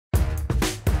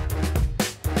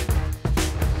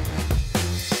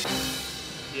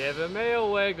Llévame a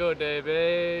juego de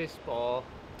baseball.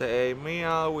 Take me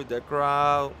out with the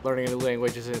crowd. Learning a new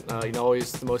language isn't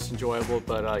always the most enjoyable,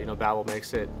 but Babbel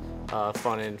makes it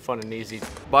fun and easy.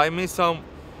 Buy me some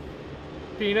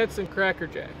Peanuts and Cracker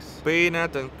Jacks.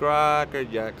 peanut and cracker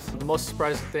jacks. The most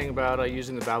surprising thing about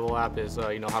using the Babbel app is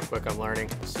how quick I'm learning.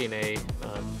 I've seen a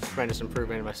tremendous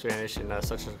improvement in my Spanish in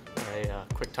such a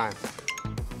quick time.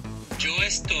 Yo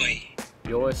estoy.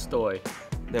 Yo estoy.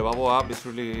 The Babbel app is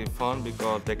really fun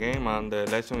because the game and the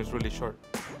lesson is really short.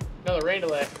 Another rain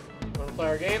delay. Want to play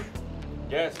our game?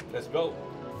 Yes, let's go.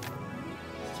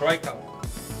 Strike out.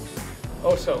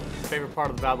 Also, favorite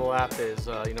part of the Babbel app is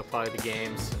probably the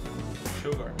games.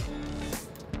 Sugar.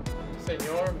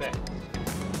 Señor Man.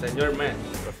 Señor Man.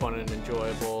 They're fun and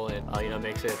enjoyable, and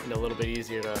makes it a little bit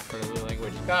easier to learn a new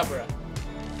language. Cabra.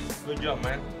 Good job,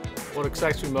 man. What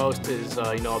excites me most is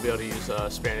I'll be able to use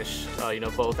Spanish,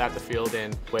 both at the field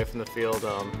and away from the field.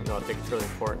 I think it's really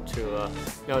important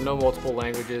to know multiple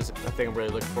languages. I think I'm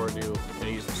really looking forward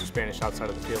to using Spanish outside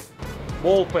of the field.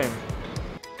 Bullpen.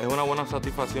 Es una buena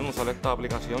satisfacción usar esta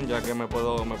aplicación ya que me he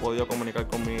podido comunicar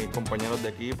con mis compañeros de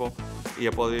equipo y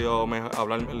he podido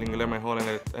hablar el inglés mejor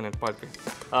en el parque.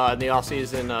 In the off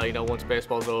season, once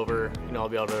baseball's over, I'll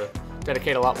be able to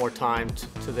dedicate a lot more time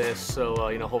to this. So,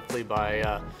 hopefully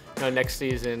by next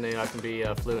season, I can be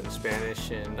fluent in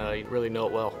Spanish and really know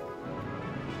it well.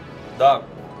 Dog,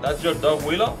 that's your dog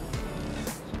Willow?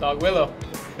 Dog Willow.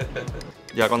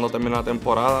 Ya cuando termine la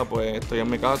temporada, pues estoy en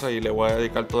mi casa y le voy a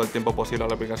dedicar todo el tiempo posible a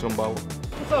la aplicación Babbel.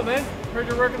 What's up, man? Heard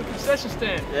you're working the concession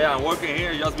stand. Yeah, I'm working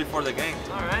here just before the game.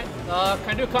 All right. Can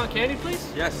I do a cotton candy, please?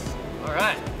 Yes. All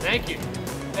right. Thank you.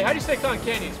 Hey, how do you say cotton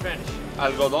candy in Spanish?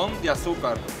 Algodón de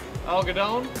azúcar.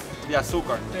 Algodón De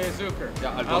azúcar. de azúcar.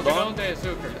 Yeah, Algodón de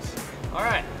azúcar. All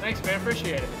right. Thanks, man.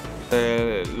 Appreciate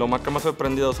it. Lo más que me ha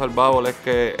sorprendido de usar Babbel es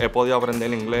que he podido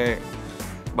aprender inglés,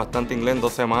 bastante inglés en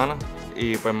 2 semanas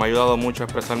y pues me ha ayudado mucho a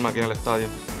expresarme aquí en el estadio.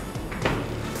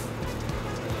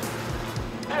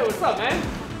 Hey, what's up, man?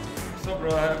 What's up,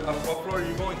 bro? What floor are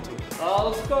you going to?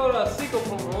 Let's go to Cinco,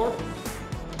 por favor.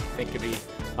 I think it'd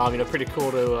be pretty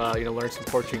cool to learn some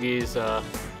Portuguese.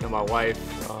 My wife,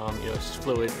 she's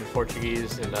fluent in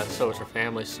Portuguese, and so is her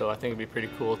family. So I think it'd be pretty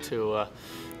cool to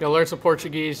learn some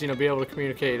Portuguese. Be able to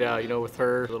communicate with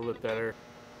her a little bit better.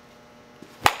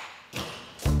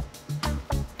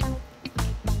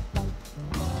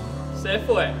 Se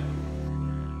fue.